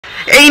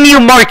A new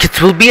market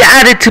will be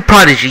added to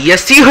Prodigy.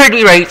 Yes, you heard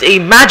me right. A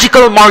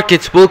magical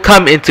market will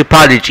come into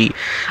Prodigy.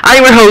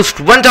 I'm your host,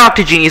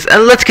 1DoctorGenius,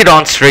 and let's get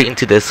on straight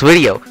into this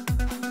video.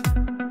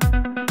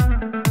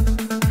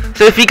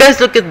 So if you guys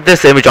look at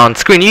this image on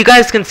screen, you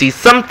guys can see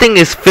something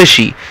is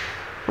fishy.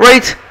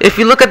 Right? If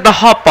you look at the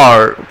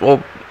hotbar,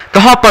 well, the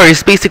hotbar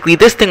is basically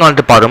this thing on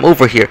the bottom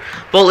over here.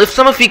 Well, if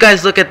some of you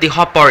guys look at the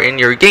hotbar in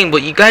your game,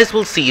 what you guys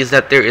will see is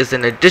that there is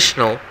an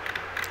additional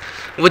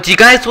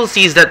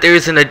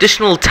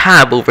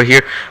tab over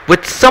here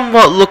which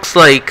somewhat looks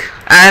like,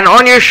 and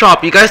on your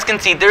shop you guys can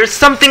see there's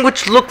something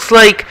which looks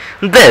like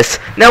this.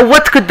 Now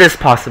what could this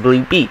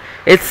possibly be?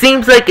 It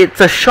seems like it's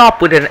a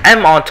shop with an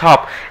M on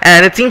top,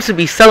 and it seems to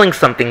be selling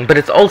something, but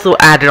it's also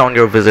added on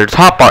your wizard's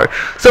hotbar.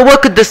 So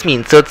what could this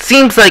mean? So it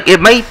seems like it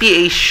might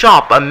be a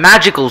shop, a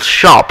magical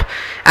shop,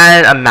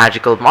 and a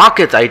magical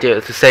market, I dare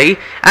to say.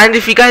 And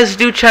if you guys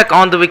do check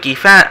on the wiki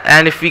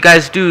and if you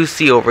guys do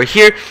see over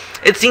here,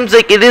 it seems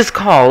like it is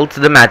called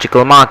the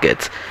magical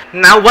market.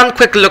 Now one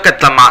quick look at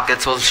the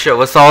markets will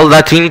show us all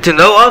that we need to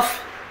know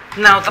of.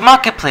 Now the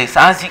marketplace,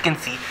 as you can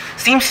see,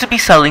 seems to be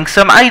selling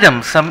some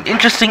items, some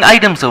interesting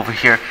items over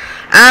here.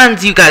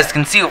 And you guys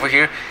can see over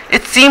here,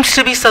 it seems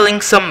to be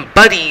selling some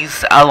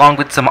buddies along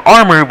with some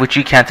armor which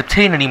you can't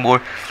obtain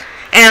anymore,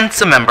 and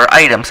some member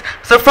items.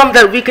 So from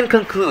that we can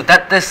conclude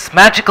that this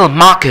magical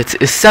market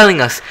is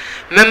selling us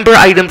member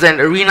items and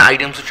arena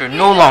items which are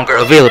no longer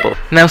available.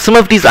 Now some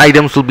of these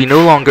items will be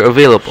no longer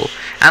available,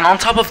 and on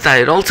top of that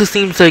it also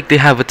seems like they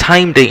have a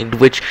time date in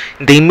which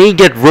they may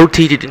get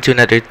rotated into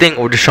another thing,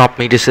 or the shop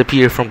may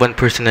disappear from one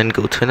person and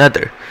go to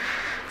another.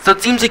 So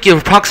it seems like you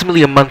have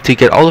approximately a month to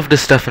get all of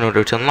this stuff in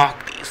order to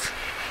unlock these.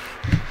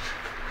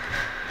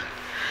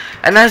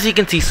 And as you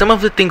can see, some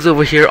of the things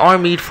over here are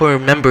made for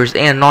members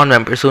and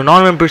non-members, so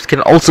non-members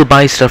can also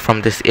buy stuff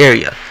from this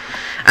area.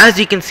 As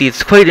you can see,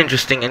 it's quite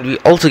interesting, and we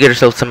also get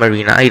ourselves some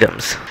arena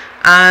items.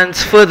 And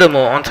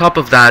furthermore, on top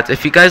of that,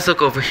 if you guys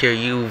look over here,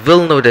 you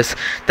will notice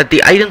that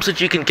the items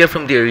that you can get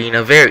from the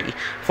arena vary.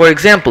 For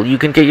example, you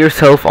can get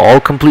yourself all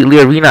completely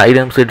arena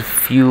items with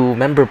few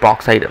member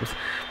box items,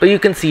 but you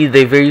can see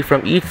they vary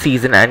from each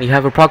season, and you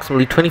have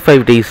approximately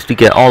 25 days to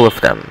get all of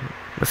them,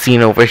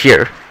 seen over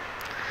here.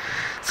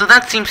 So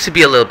that seems to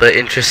be a little bit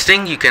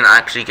interesting. You can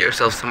actually get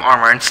yourself some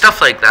armor and stuff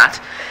like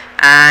that.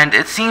 And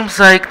it seems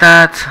like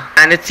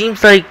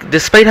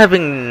despite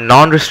having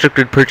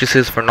non-restricted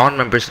purchases for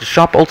non-members, the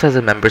shop also has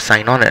a member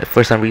sign on it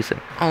for some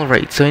reason.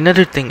 Alright, so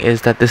another thing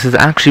is that this has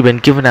actually been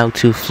given out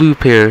to a few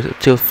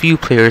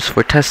players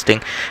for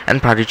testing,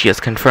 and Prodigy has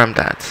confirmed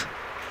that.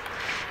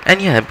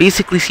 And yeah, it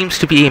basically seems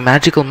to be a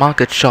magical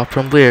market shop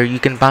from where you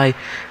can buy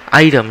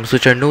items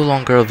which are no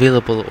longer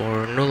available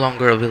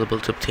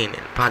to obtain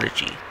in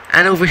Prodigy.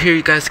 And over here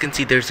you guys can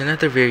see there's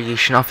another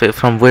variation of it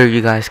from where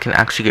you guys can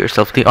actually get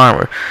yourself the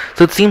armor.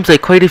 So it seems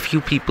like quite a few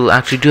people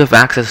actually do have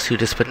access to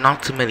this, but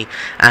not too many,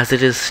 as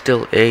it is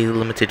still a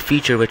limited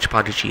feature which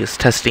Prodigy is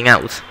testing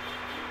out.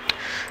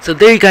 So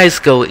there you guys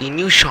go, a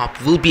new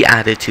shop will be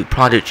added to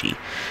Prodigy.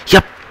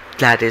 Yep,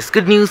 that is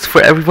good news for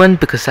everyone,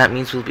 because that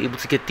means we'll be able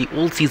to get the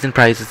old season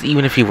prizes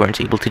even if you weren't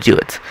able to do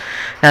it.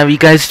 Now you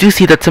guys do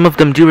see that some of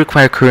them do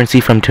require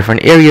currency from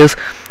different areas,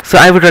 so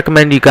I would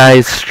recommend you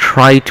guys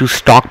try to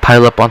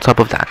stockpile up on top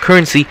of that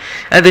currency,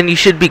 and then you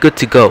should be good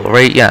to go,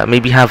 right? Yeah,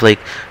 maybe have like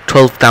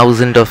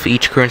 12,000 of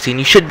each currency and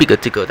you should be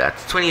good to go.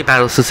 That's 28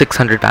 battles to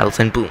 600 battles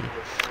and boom.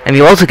 And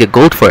you'll also get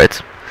gold for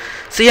it.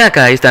 So yeah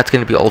guys, that's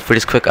going to be all for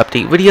this quick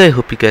update video. I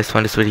hope you guys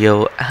found this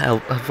video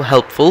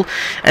helpful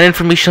and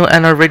informational,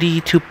 and are ready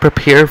to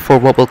prepare for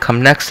what will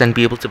come next and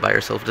be able to buy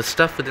yourself the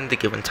stuff within the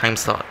given time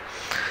slot.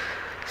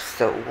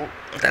 So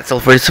that's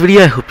all for this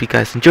video. I hope you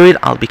guys enjoyed.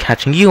 I'll be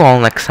catching you all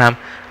next time.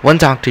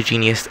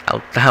 1DoctorGenius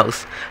out the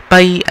house.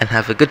 Bye and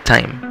have a good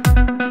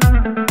time.